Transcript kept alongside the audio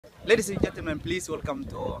Ladies and gentlemen, please welcome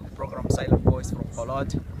to the program Silent Voice from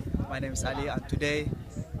Holot. My name is Ali, and today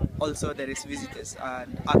also there is visitors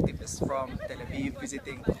and activists from Tel Aviv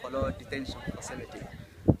visiting the Holot detention facility.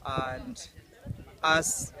 And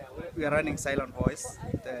as we are running Silent Voice,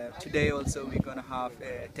 today also we're going to have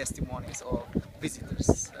testimonies of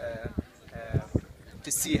visitors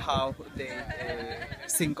to see how they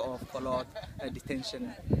think of Holot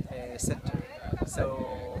detention center.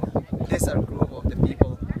 So these are a group of the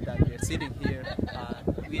people that we are sitting here,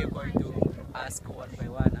 and we are going to ask one by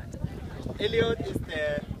one. And Elliot is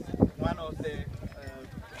one of the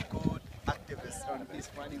good activists, and he's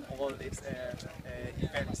running all these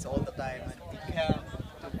events all the time, and he came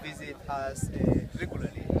to visit us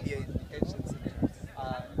regularly here in the detention center.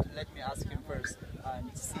 Let me ask him first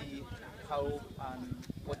and see how and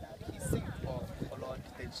what he thinks of Holot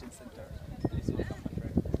detention center. Please welcome my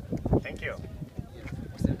friend. Thank you. Yeah.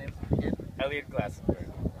 What's your name again? Elliot Glassenberg.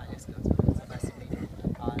 Yes, Glassenberg. So nice to meet you.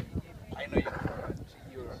 I know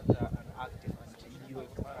you're an active and you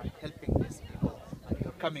are helping these people, and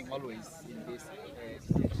you're coming always in this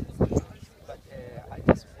detention center. But I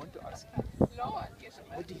just want to ask you,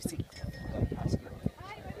 what do you think of asking?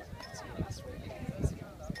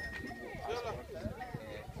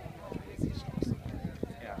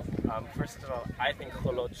 First of all, I think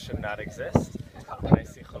Holot should not exist, and I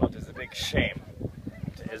see Holot as a big shame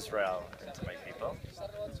to Israel and to my people.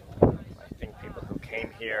 I think people who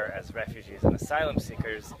came here as refugees and asylum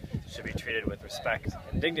seekers should be treated with respect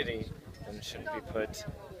and dignity, and shouldn't be put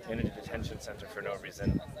in a detention center for no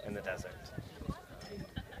reason in the desert.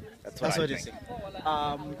 That's what I think.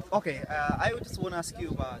 Okay, I just want to ask you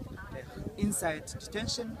about inside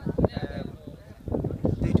detention.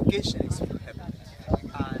 The education is prohibited,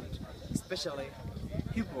 and especially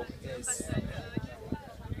Hebrew is,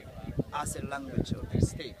 as a language of the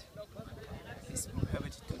state, is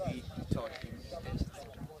prohibited to be taught in detention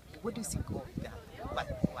center. What do you think of that?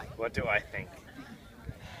 Why? What do I think?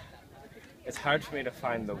 It's hard for me to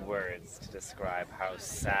find the words to describe how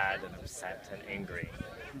sad and upset and angry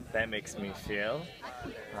that makes me feel,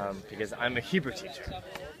 because I'm a Hebrew teacher,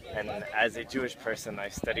 and as a Jewish person I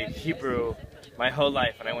studied Hebrew my whole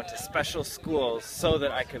life, and I went to special schools so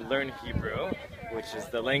that I could learn Hebrew, which is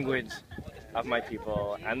the language of my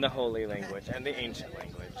people and the holy language and the ancient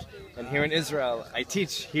language. And here in Israel I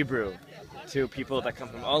teach Hebrew to people that come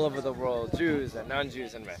from all over the world, Jews and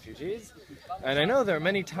non-Jews and refugees. And I know there are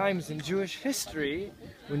many times in Jewish history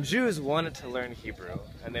when Jews wanted to learn Hebrew,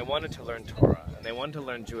 and they wanted to learn Torah, and they wanted to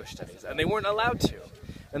learn Jewish studies, and they weren't allowed to,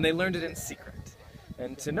 and they learned it in secret.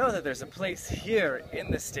 And to know that there's a place here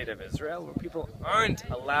in the state of Israel where people aren't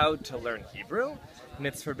allowed to learn Hebrew, and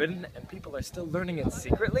it's forbidden, and people are still learning it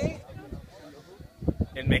secretly,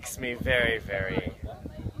 it makes me very, very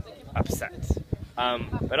upset.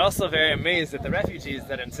 But also very amazed at the refugees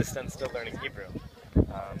that insist on still learning Hebrew.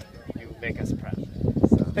 You make us proud.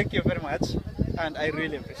 So. Thank you very much, and I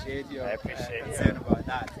really appreciate your concern about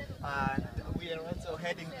that. And we are also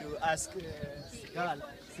heading to ask Sigal.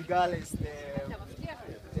 Sigal is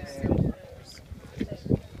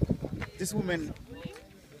this woman.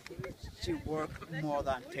 She worked more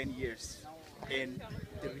than 10 years in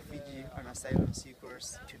the refugee and asylum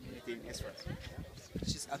seekers community in Israel.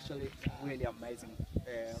 She's actually really amazing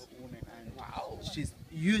woman, and she's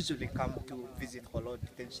usually come to visit Holot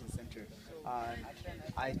detention center. And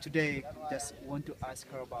I today just want to ask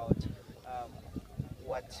her about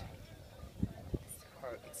what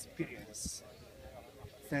her experience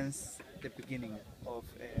since the beginning of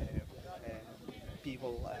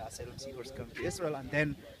people, asylum seekers come to Israel, and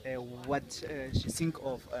then what she think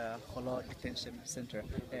of Holot detention center.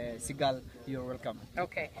 Sigal, you're welcome.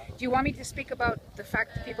 Okay. Do you want me to speak about the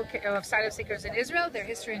fact that people of asylum seekers in Israel, their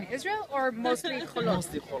history in Israel, or mostly Holot?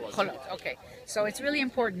 Mostly Holot. Holot. Okay. So it's really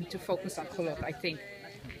important to focus on Holot, I think.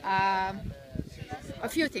 A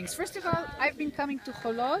few things. First of all, I've been coming to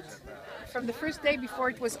Holot from the first day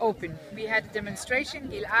before it was open. We had a demonstration,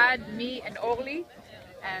 Gilad, me, and Orly,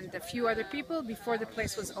 and a few other people before the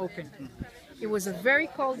place was open. It was a very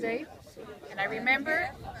cold day, and I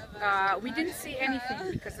remember we didn't see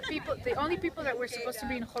anything because the only people that were supposed to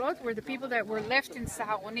be in Holot were the people that were left in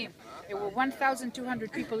Saharonim. There were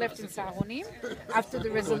 1,200 people left in Saharonim after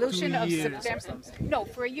the resolution of September. No,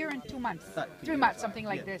 for a year and 2 months. 3 months, something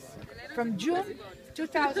like this. From June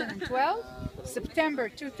 2012, September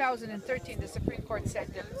 2013, the Supreme Court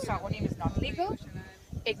said that Saharonim is not legal.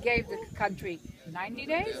 It gave the country 90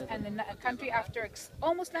 days, and the country after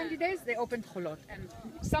almost 90 days, they opened Holot. And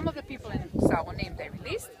some of the people in Saharonim they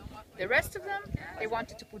released. The rest of them, they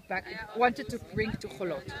wanted to bring to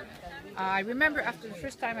Holot. I remember after the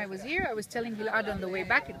first time I was here, I was telling Gilad on the way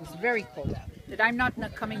back, it was very cold, that I'm not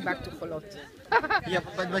coming back to Holot. Yeah,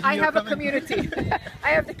 but I have a community. I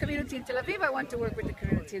have the community in Tel Aviv. I want to work with the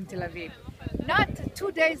community in Tel Aviv. Not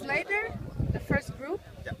 2 days later, the first group,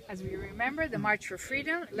 as we remember, the March for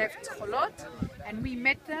Freedom, left Holot, and we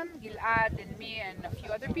met them, Gilad and me and a few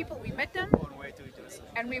other people, we met them,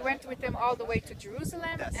 and we went with them all the way to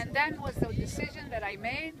Jerusalem, and then was the decision that I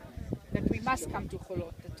made that we must come to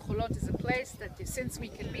Holot, that Holot is a place that since we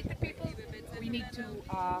can meet the people, we need to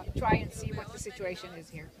try and see what the situation is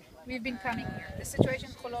here. We've been coming here. The situation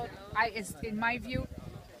in Holot, in my view,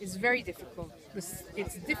 is very difficult.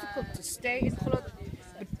 It's difficult to stay in Holot.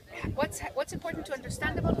 But what's important to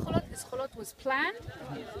understand about Holot is Holot was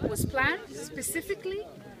planned specifically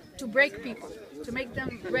to break people, to make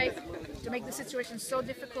them break, to make the situation so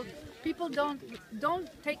difficult. People don't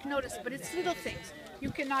take notice, but it's little things.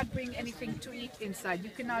 You cannot bring anything to eat inside. You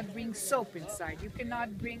cannot bring soap inside. You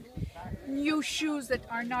cannot bring new shoes that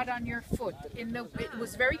are not on your foot. It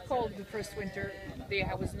was very cold the first winter.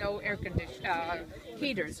 There was no air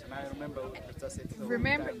heaters. And I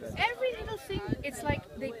Remember every little thing. It's like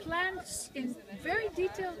they planned in very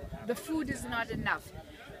detail. The food is not enough.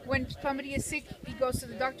 When somebody is sick, he goes to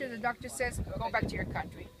the doctor says, go back to your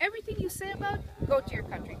country. Everything you say about, go to your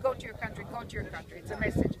country, go to your country, go to your country. It's a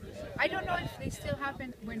message. I don't know if they still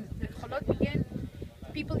happen. When the Holot began,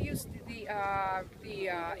 people the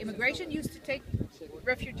immigration used to take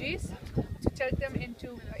refugees to take them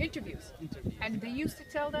into interviews. And they used to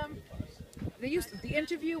tell them, the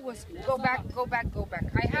interview was go back, go back, go back.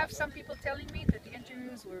 I have some people telling me that the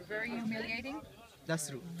interviews were very humiliating. That's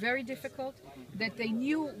true. Very difficult, that they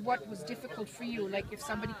knew what was difficult for you. Like if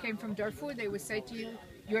somebody came from Darfur, they would say to you,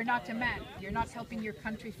 you're not a man, you're not helping your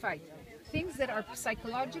country fight. Things that are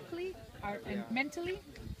psychologically and mentally.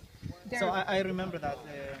 So I remember that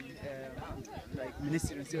like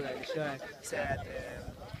Minister said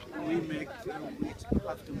we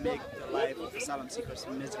have to make the life of asylum seekers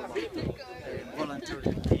miserable to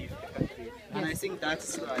voluntarily leave the country. And I think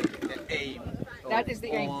that's like the aim. That is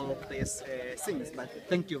the aim. All these things. But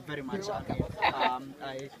thank you very much.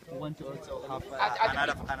 I want to also have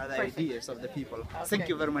another ideas of the people. Thank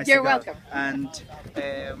you very much. You're welcome. And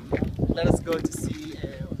let us go to see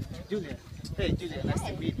Julia. Hey Julia, nice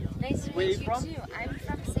to meet you. Nice to Where meet you you from? too. I'm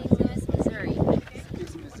from St. Louis, Missouri.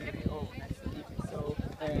 Missouri. Oh, nice to meet you. So,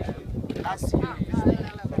 last year,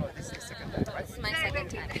 this is the second time, right? This is my second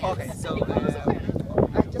time. Okay, so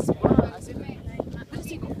I just want to ask you, what do you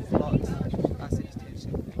think of Holot as a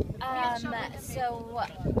detention? So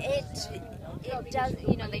it does,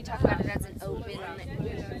 you know, they talk about it as an open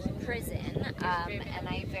prison, and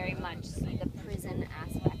I very much see the prison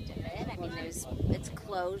aspect of it. I mean, it's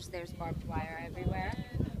closed, there's barbed wire everywhere.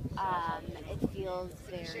 It feels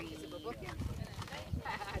very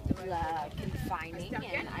confining,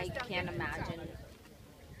 and I can't imagine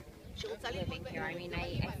living here. I mean,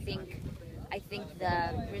 I think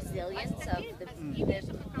the resilience of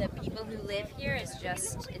the people who live here is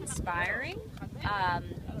just inspiring. And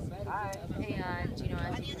you know,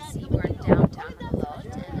 as you can see, we're in downtown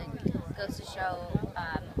Holot, and it goes to show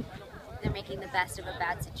they're making the best of a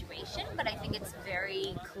bad situation. But I think it's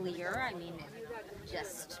very clear. I mean,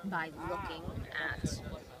 just by looking at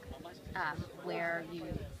where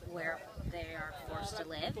they are forced to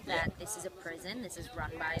live, that this is a prison. This is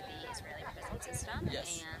run by the Israeli prison system,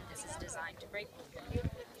 Yes. and this is designed to break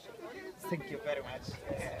people. Thank you very much,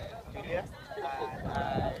 Julia.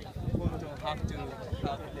 I want to have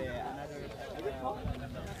another.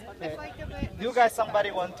 Do you guys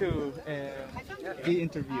somebody want to be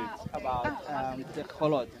interviewed about the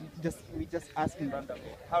Holot? We just asking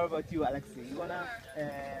randomly. How about you, Alexi?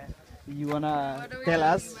 You wanna tell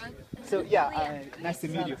us? So yeah, nice to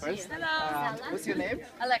meet you first. What's your name?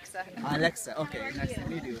 Alexa. Alexa. Okay, nice to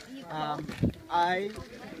meet you. I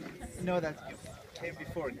know that you came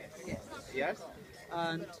before this. Yes.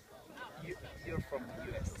 And you're from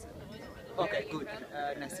the US. Okay, good.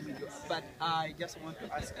 Nice to meet you. But I just want to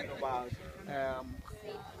ask you about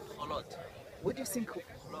Holot. What do you think of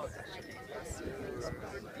Holot actually?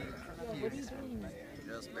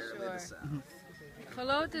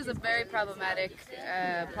 Holot is a very problematic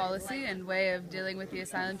policy and way of dealing with the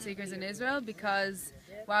asylum seekers in Israel, because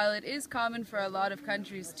while it is common for a lot of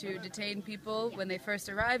countries to detain people when they first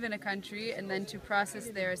arrive in a country and then to process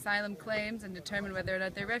their asylum claims and determine whether or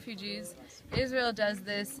not they're refugees, Israel does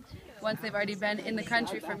this once they've already been in the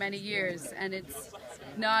country for many years, and it's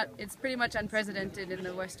it's pretty much unprecedented in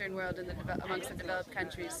the Western world and amongst the developed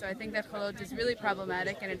countries. So I think that Holot is really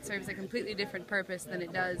problematic, and it serves a completely different purpose than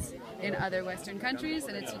it does in other Western countries,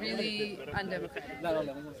 and it's really undemocratic.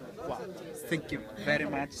 Wow, thank you very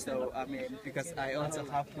much. So I mean, because I also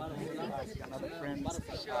have to another friends.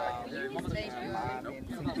 Thank you.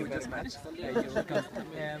 Thank you very much. You're welcome.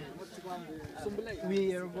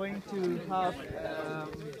 We are going to have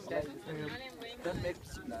don't make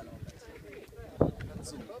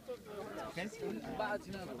okay.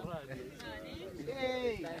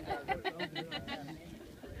 Yay!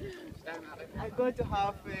 I'm going to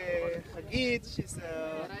have Hagit. She's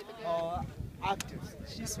active.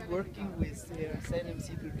 She's working with the asylum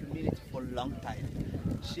seeker community for a long time.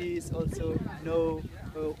 She's also know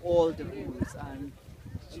all the rules, and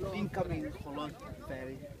she's been coming to Holland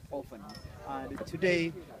very often. And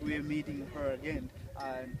today we're meeting her again,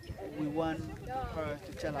 and we want her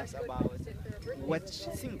to tell us about what she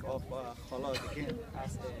thinks of Holland again,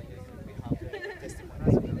 as we have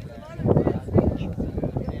testimonies.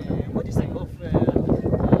 What do you think of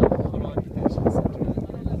Holland Detention Center?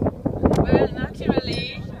 Well,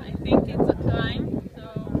 naturally, I think it's a crime to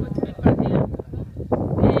put people here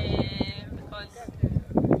because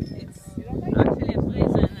it's actually a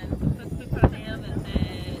prison, and to put people here that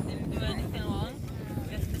didn't do anything wrong,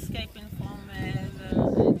 just escaping from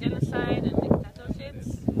the genocide and dictatorships,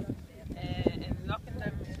 and locking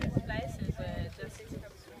them in this place is just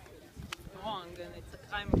wrong, and it's a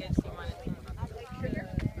crime against humanity.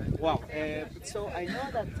 Wow. So I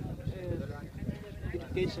know that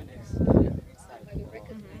education is inside in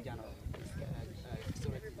general.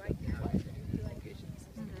 Educations.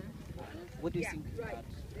 What do you think about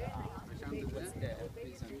what's the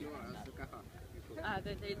reason?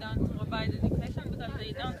 That they don't provide education because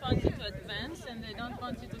they don't want you to advance and they don't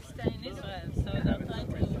want you to stay in Israel. So they're trying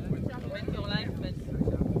to make your life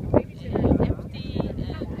empty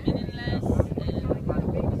and meaningless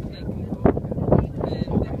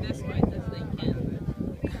and desperate as they can.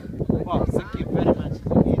 Wow, thank you very much.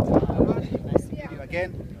 It's nice to meet you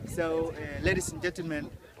again. So, ladies and gentlemen,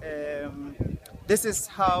 this is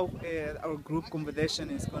how our group conversation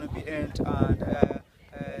is going to be end, and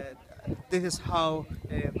this is how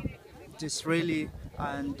the Israeli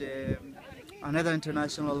and another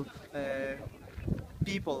international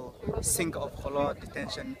people think of Holot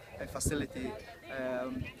detention facility.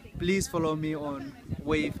 Please follow me on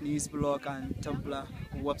Wave News blog and Tumblr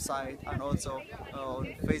website, and also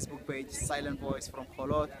on Facebook page Silent Voice from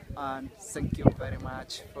Holot, and thank you very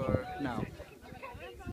much for now.